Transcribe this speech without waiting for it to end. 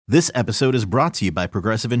This episode is brought to you by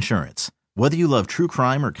Progressive Insurance. Whether you love true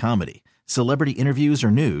crime or comedy, celebrity interviews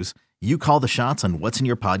or news, you call the shots on what's in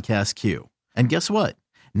your podcast queue. And guess what?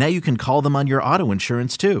 Now you can call them on your auto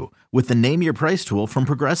insurance too with the Name Your Price tool from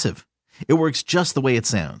Progressive. It works just the way it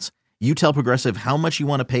sounds. You tell Progressive how much you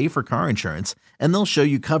want to pay for car insurance, and they'll show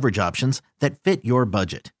you coverage options that fit your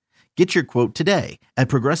budget. Get your quote today at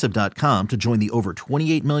Progressive.com to join the over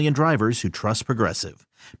 28 million drivers who trust Progressive.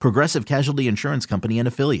 Progressive Casualty Insurance Company and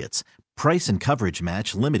Affiliates. Price and coverage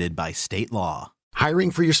match limited by state law. Hiring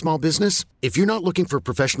for your small business? If you're not looking for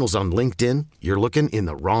professionals on LinkedIn, you're looking in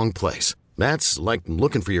the wrong place. That's like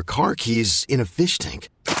looking for your car keys in a fish tank.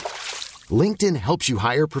 LinkedIn helps you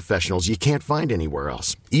hire professionals you can't find anywhere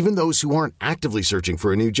else, even those who aren't actively searching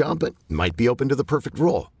for a new job but might be open to the perfect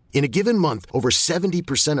role. In a given month, over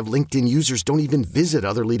 70% of LinkedIn users don't even visit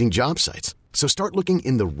other leading job sites. So start looking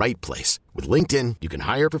in the right place. With LinkedIn, you can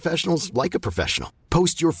hire professionals like a professional.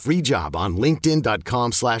 Post your free job on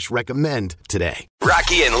linkedin.com/recommend today.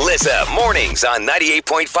 Rocky and Lissa, mornings on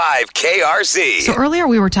 98.5 KRZ. So earlier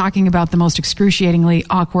we were talking about the most excruciatingly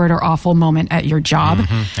awkward or awful moment at your job.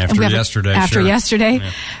 After yesterday.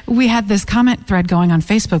 Yeah. We had this comment thread going on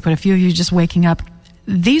Facebook, but a few of you just waking up.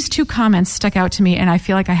 These two comments stuck out to me, and I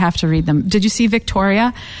feel like I have to read them. Did you see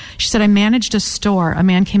Victoria? She said, I managed a store. A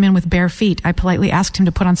man came in with bare feet. I politely asked him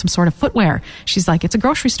to put on some sort of footwear. She's like, it's a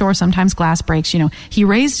grocery store. Sometimes glass breaks. You know, he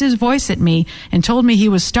raised his voice at me and told me he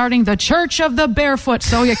was starting the Church of the Barefoot,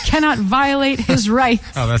 so you cannot violate his rights.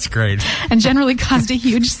 Oh, that's great. And generally caused a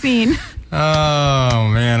huge scene. Oh,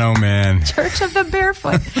 man. Church of the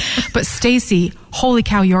Barefoot. But Stacy, holy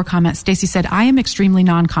cow, your comment. Stacy said, I am extremely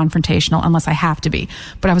non-confrontational unless I have to be.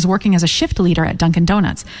 But I was working as a shift leader at Dunkin'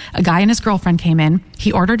 Donuts. A guy and his girlfriend came in.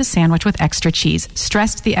 He ordered a sandwich with extra cheese,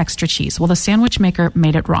 stressed the extra cheese. Well, the sandwich maker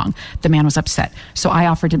made it wrong. The man was upset. So I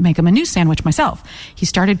offered to make him a new sandwich myself. He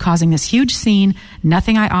started causing this huge scene.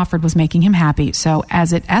 Nothing I offered was making him happy. So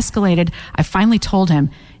as it escalated, I finally told him,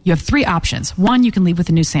 you have three options. 1, you can leave with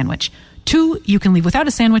a new sandwich. 2, you can leave without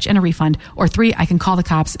a sandwich and a refund. Or 3, I can call the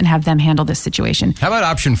cops and have them handle this situation. How about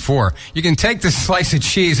option 4? You can take this slice of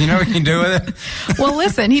cheese. You know what you can do with it? Well,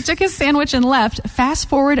 listen, he took his sandwich and left. Fast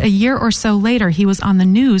forward a year or so later, he was on the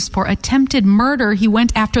news for attempted murder. He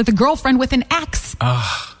went after the girlfriend with an axe.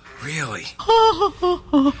 Really?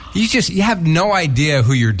 You have no idea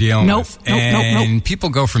who you're dealing with. Nope. People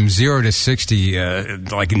go from 0 to 60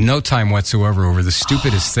 like in no time whatsoever over the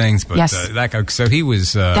stupidest things. But yes. So he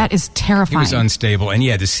was. That is terrifying. He was unstable, and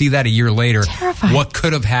to see that a year later, terrifying. What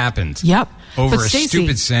could have happened? Yep. Over a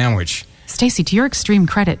stupid sandwich. Stacy, to your extreme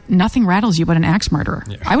credit, nothing rattles you but an axe murderer.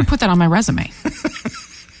 Yeah. I would put that on my resume.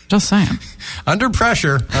 Just saying. Under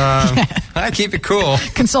pressure, I keep it cool.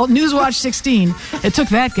 Consult Newswatch 16. It took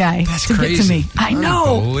that guy to crazy. Get to me. I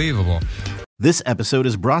know. Unbelievable. This episode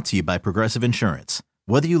is brought to you by Progressive Insurance.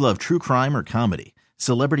 Whether you love true crime or comedy,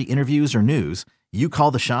 celebrity interviews or news, you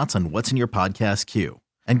call the shots on what's in your podcast queue.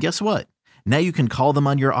 And guess what? Now you can call them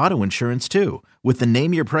on your auto insurance too with the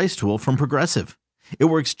Name Your Price tool from Progressive. It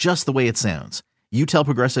works just the way it sounds. You tell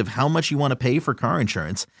Progressive how much you want to pay for car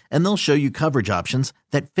insurance, and they'll show you coverage options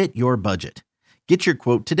that fit your budget. Get your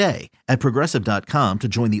quote today at Progressive.com to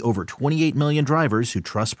join the over 28 million drivers who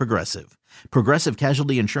trust Progressive. Progressive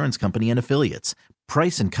Casualty Insurance Company and Affiliates.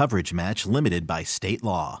 Price and coverage match limited by state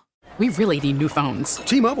law. We really need new phones.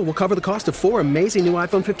 T-Mobile will cover the cost of 4 amazing new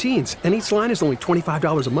iPhone 15s, and each line is only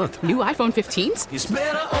 $25 a month. New iPhone 15s? It's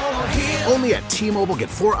better over here. Only at T-Mobile, get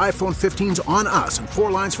 4 iPhone 15s on us and 4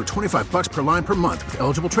 lines for $25 per line per month with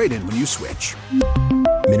eligible trade-in when you switch.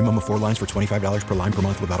 Minimum of 4 lines for $25 per line per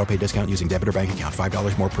month with autopay discount using debit or bank account.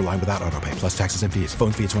 $5 more per line without autopay, plus taxes and fees.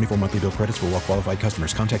 Phone fee at 24 monthly bill credits for well-qualified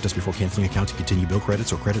customers. Contact us before canceling account to continue bill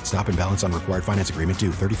credits or credit stop and balance on required finance agreement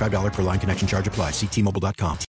due. $35 per line connection charge applies. See T-Mobile.com.